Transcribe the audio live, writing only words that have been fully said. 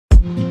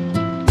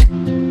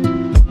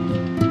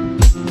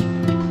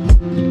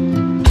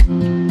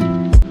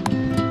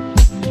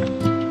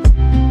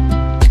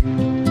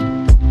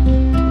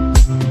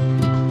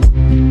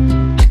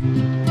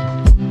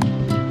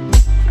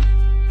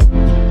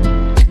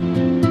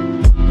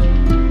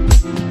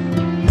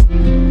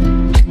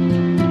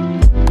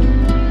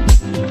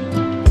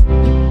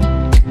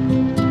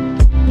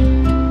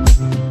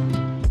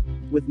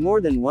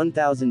more than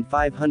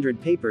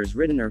 1,500 papers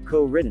written or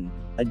co-written,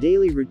 a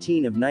daily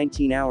routine of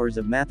 19 hours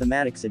of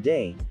mathematics a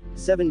day,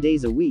 7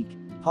 days a week,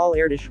 Paul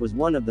Erdős was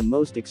one of the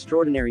most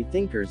extraordinary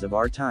thinkers of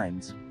our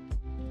times.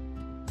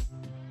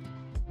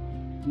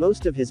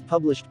 Most of his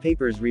published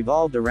papers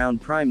revolved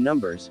around prime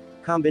numbers,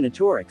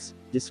 combinatorics,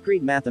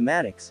 discrete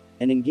mathematics,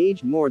 and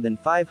engaged more than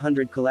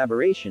 500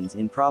 collaborations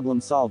in problem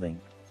solving.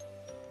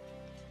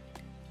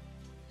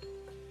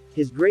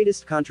 His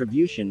greatest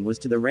contribution was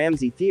to the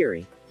Ramsey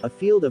Theory, a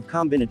field of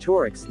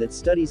combinatorics that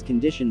studies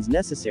conditions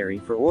necessary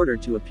for order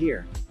to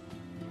appear.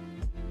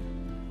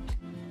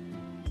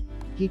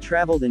 He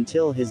traveled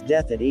until his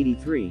death at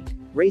 83,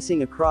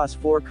 racing across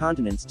 4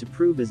 continents to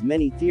prove as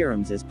many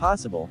theorems as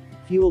possible,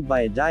 fueled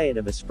by a diet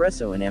of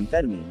espresso and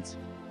amphetamines.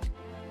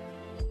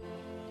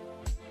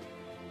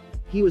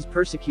 He was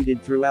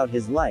persecuted throughout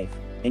his life,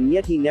 and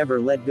yet he never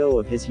let go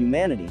of his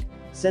humanity,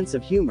 sense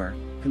of humor,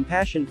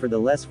 compassion for the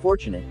less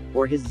fortunate,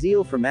 or his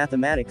zeal for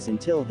mathematics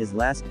until his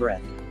last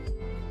breath.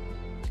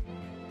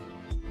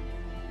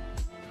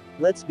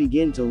 Let's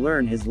begin to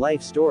learn his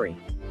life story.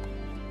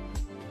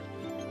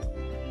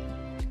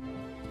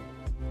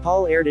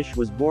 Paul Erdős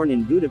was born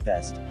in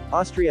Budapest,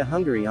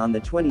 Austria-Hungary on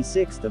the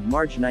 26th of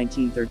March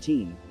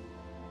 1913.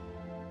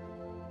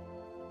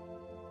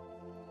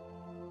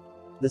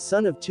 The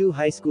son of 2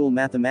 high school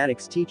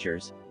mathematics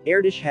teachers,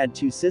 Erdős had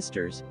 2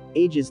 sisters,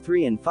 ages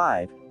 3 and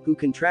 5, who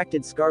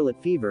contracted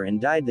scarlet fever and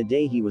died the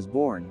day he was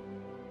born.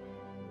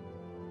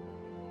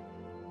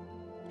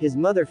 His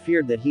mother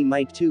feared that he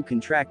might too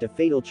contract a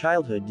fatal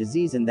childhood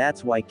disease, and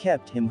that's why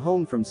kept him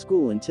home from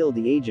school until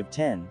the age of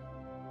 10.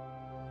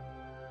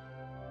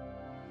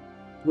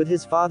 With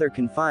his father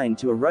confined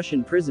to a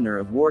Russian prisoner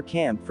of war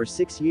camp for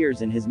 6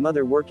 years and his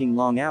mother working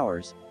long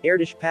hours,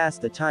 Erdős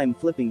passed the time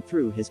flipping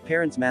through his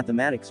parents'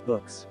 mathematics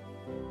books.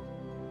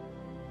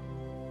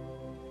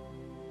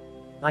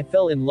 I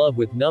fell in love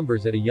with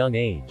numbers at a young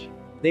age.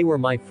 They were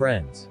my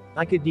friends.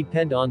 I could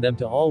depend on them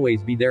to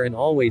always be there and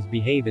always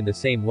behave in the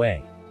same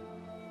way.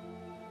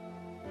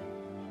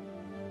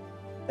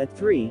 At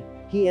 3,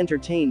 he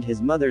entertained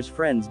his mother's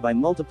friends by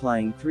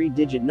multiplying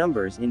 3-digit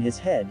numbers in his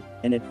head,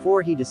 and at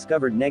 4 he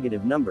discovered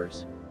negative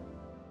numbers.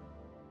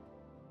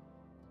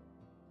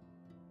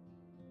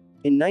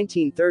 In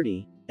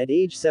 1930, at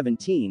age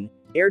 17,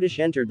 Erdős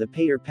entered the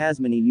Péter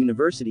Pázmány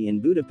University in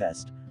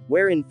Budapest,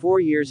 where in 4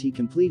 years he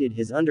completed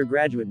his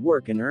undergraduate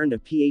work and earned a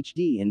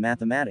PhD in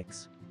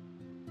mathematics.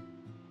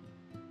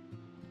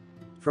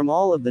 From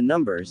all of the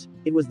numbers,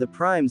 it was the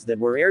primes that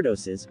were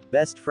Erdős's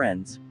best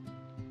friends.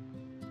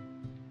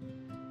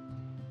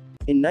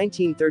 In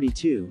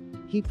 1932,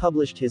 he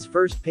published his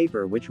first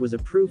paper, which was a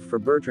proof for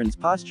Bertrand's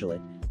postulate,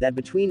 that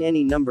between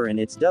any number and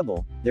its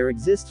double, there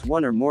exists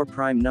one or more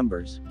prime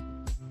numbers.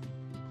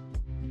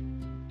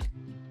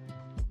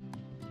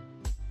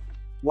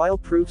 While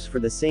proofs for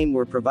the same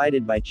were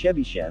provided by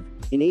Chebyshev,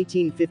 in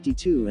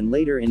 1852 and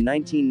later in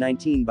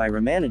 1919 by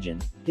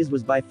Ramanujan, his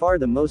was by far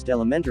the most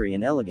elementary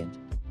and elegant.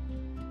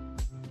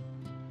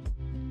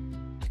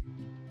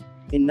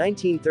 In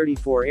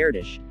 1934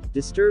 Erdős,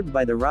 disturbed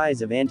by the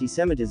rise of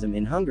anti-Semitism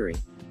in Hungary,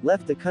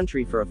 left the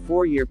country for a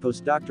 4-year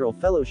postdoctoral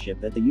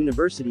fellowship at the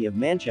University of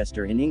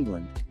Manchester in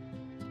England.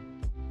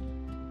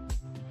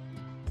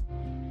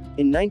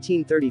 In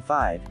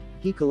 1935,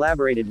 he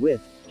collaborated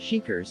with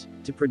Szekeres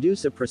to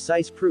produce a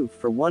precise proof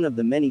for one of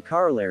the many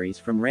corollaries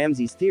from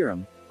Ramsey's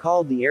theorem,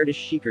 called the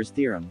Erdős-Szekeres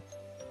theorem.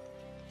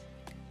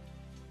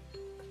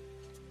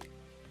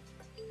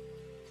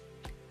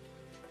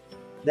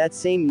 That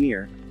same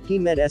year, he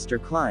met Esther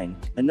Klein,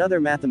 another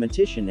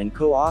mathematician, and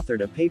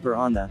co-authored a paper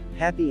on the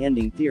happy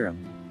ending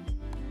theorem.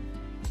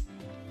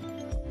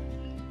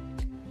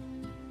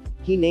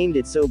 He named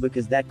it so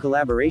because that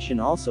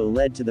collaboration also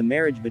led to the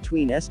marriage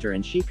between Esther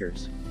and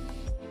Szekeres.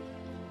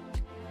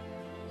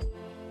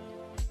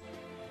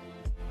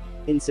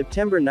 In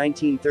September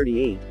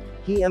 1938,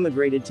 he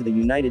emigrated to the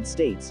United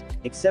States,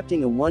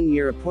 accepting a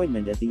 1-year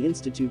appointment at the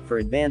Institute for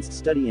Advanced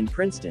Study in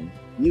Princeton,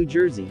 New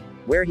Jersey,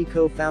 where he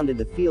co-founded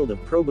the field of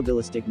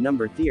probabilistic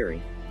number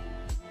theory.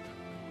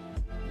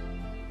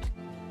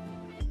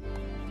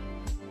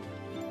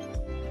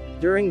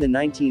 During the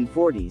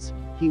 1940s,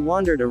 he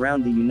wandered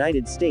around the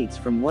United States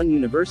from one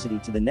university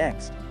to the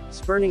next,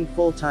 spurning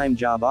full-time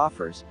job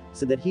offers,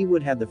 so that he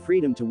would have the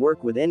freedom to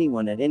work with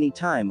anyone at any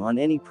time on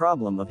any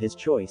problem of his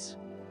choice.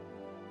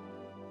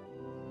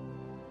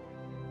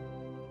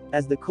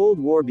 As the Cold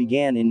War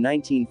began in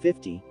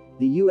 1950,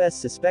 the US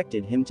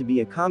suspected him to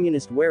be a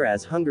communist,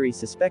 whereas Hungary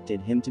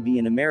suspected him to be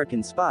an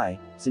American spy,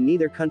 so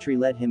neither country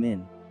let him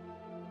in.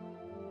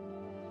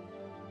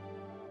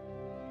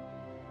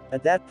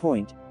 At that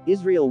point,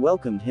 Israel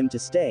welcomed him to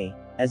stay,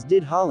 as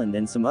did Holland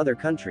and some other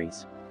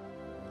countries.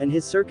 And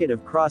his circuit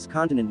of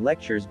cross-continent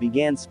lectures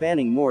began,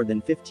 spanning more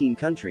than 15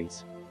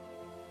 countries.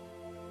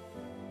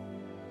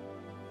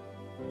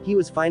 He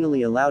was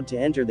finally allowed to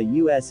enter the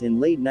US in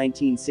late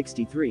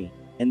 1963,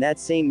 and that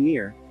same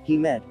year, he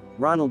met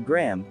Ronald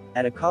Graham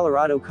at a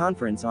Colorado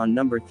conference on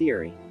number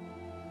theory.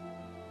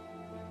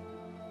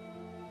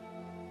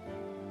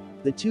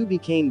 The two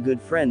became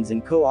good friends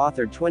and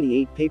co-authored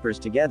 28 papers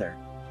together.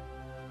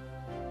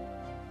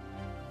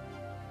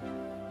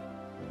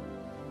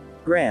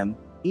 Graham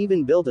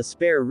even built a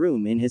spare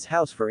room in his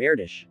house for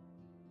Erdős.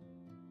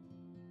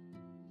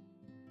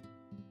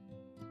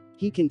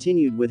 He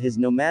continued with his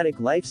nomadic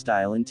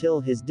lifestyle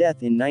until his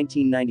death in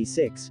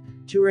 1996,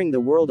 touring the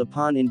world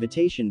upon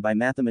invitation by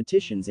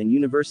mathematicians and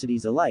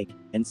universities alike,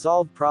 and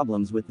solved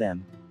problems with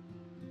them.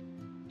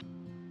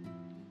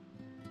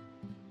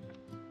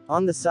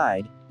 On the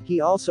side,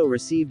 he also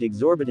received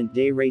exorbitant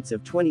day rates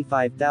of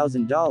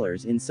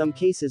 $25,000 in some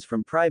cases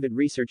from private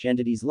research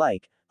entities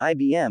like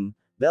IBM,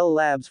 Bell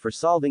Labs for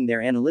solving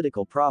their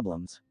analytical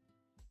problems.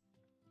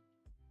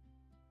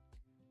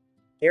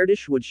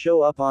 Erdős would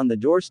show up on the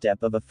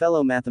doorstep of a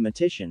fellow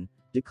mathematician,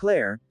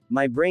 declare,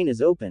 "My brain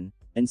is open,"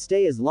 and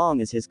stay as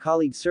long as his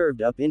colleague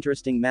served up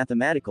interesting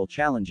mathematical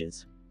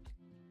challenges.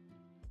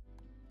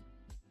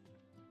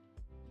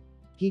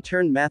 He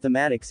turned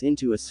mathematics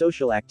into a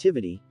social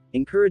activity,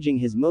 encouraging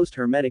his most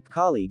hermetic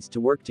colleagues to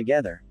work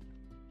together.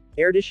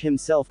 Erdős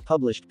himself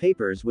published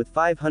papers with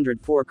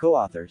 504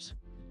 co-authors.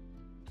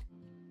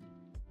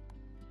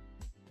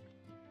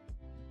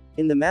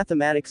 In the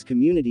mathematics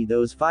community,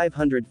 those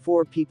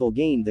 504 people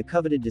gained the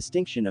coveted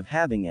distinction of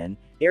having an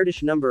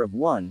Erdős number of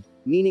 1,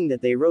 meaning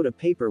that they wrote a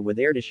paper with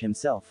Erdős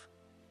himself.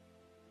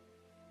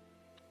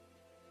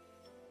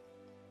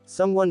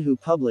 Someone who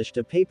published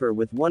a paper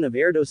with one of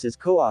Erdős's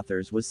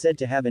co-authors was said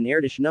to have an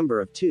Erdős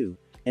number of 2,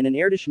 and an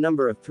Erdős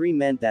number of 3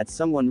 meant that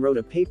someone wrote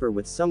a paper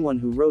with someone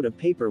who wrote a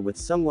paper with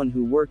someone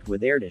who worked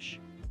with Erdős.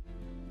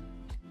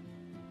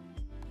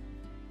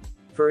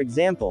 For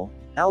example,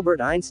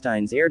 Albert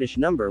Einstein's Erdős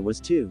number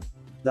was 2.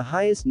 The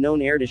highest known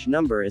Erdős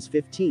number is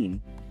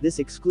 15, this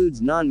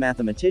excludes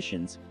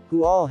non-mathematicians,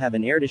 who all have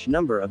an Erdős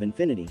number of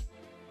infinity.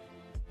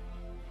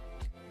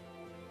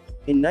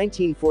 In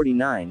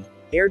 1949,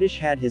 Erdős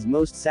had his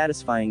most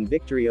satisfying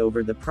victory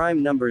over the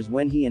prime numbers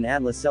when he and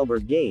Adela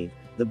Selberg gave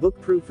the book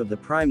proof of the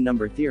prime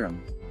number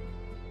theorem.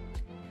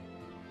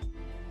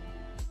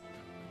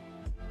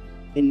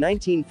 In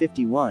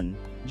 1951,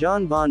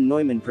 John von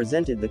Neumann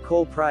presented the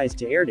Cole Prize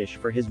to Erdős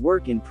for his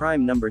work in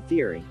prime number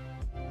theory.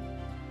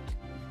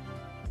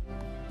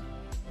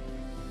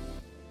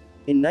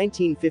 In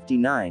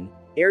 1959,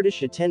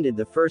 Erdős attended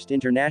the first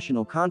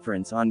international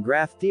conference on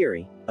graph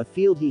theory, a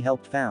field he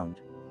helped found.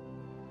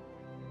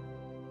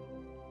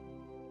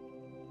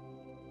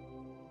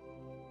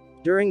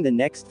 During the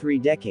next 3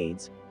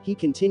 decades, he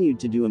continued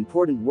to do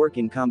important work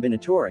in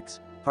combinatorics,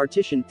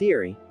 partition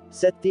theory,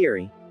 set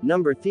theory,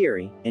 number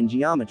theory, and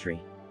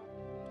geometry.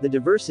 The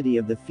diversity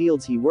of the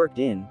fields he worked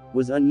in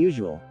was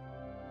unusual.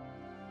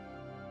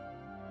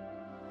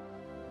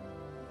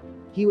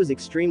 He was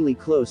extremely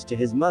close to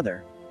his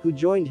mother, who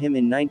joined him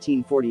in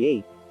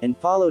 1948, and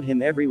followed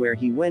him everywhere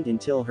he went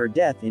until her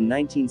death in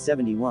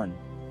 1971.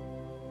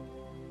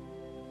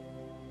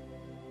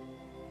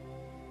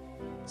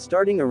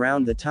 Starting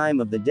around the time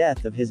of the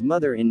death of his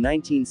mother in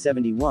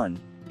 1971,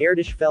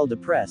 Erdős fell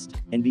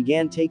depressed, and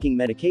began taking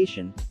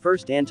medication,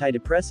 first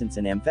antidepressants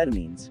and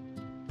amphetamines.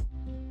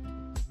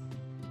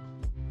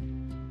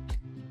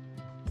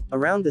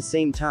 Around the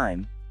same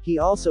time, he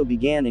also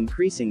began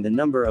increasing the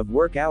number of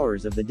work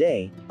hours of the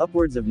day,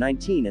 upwards of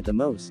 19 at the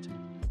most.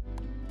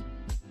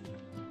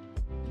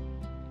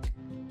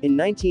 In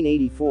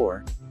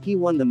 1984, he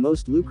won the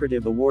most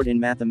lucrative award in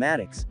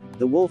mathematics,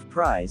 the Wolf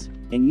Prize,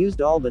 and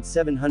used all but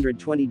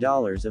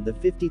 $720 of the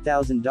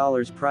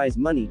 $50,000 prize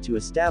money to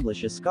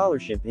establish a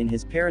scholarship in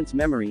his parents'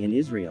 memory in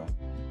Israel.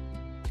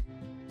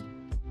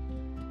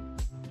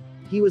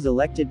 He was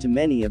elected to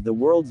many of the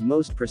world's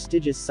most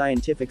prestigious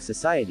scientific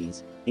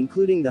societies,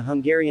 including the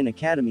Hungarian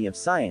Academy of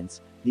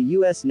Science, the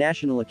U.S.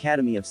 National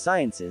Academy of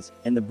Sciences,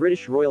 and the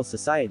British Royal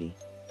Society.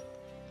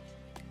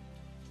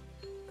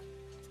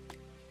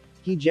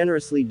 He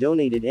generously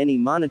donated any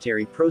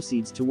monetary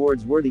proceeds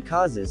towards worthy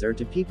causes or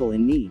to people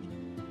in need.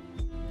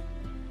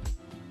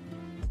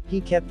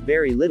 He kept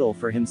very little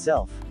for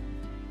himself.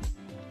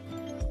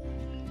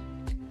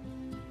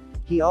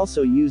 He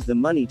also used the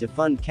money to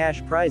fund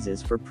cash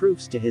prizes for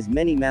proofs to his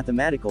many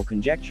mathematical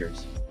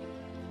conjectures.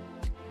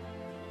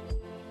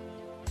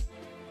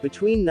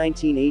 Between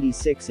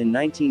 1986 and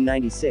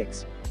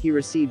 1996, he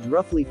received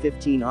roughly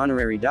 15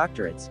 honorary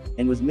doctorates,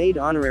 and was made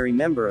honorary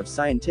member of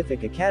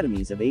scientific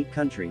academies of 8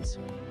 countries.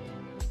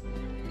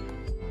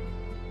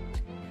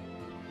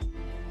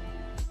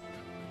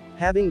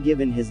 Having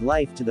given his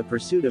life to the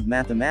pursuit of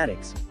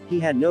mathematics, he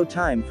had no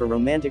time for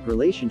romantic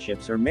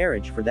relationships or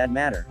marriage for that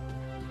matter.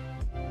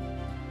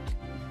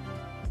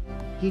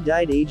 He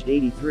died aged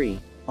 83,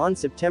 on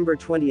September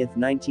 20,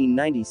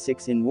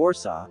 1996 in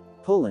Warsaw,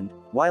 Poland,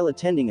 while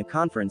attending a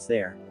conference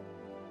there.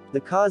 The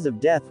cause of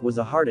death was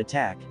a heart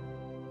attack.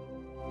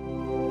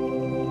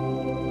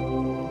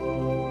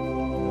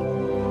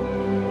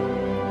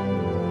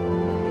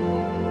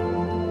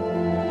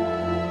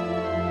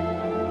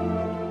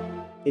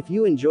 If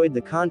you enjoyed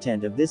the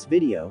content of this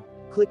video,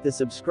 click the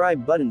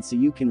subscribe button so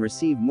you can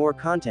receive more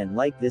content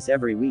like this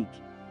every week.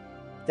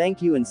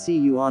 Thank you and see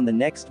you on the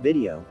next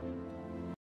video.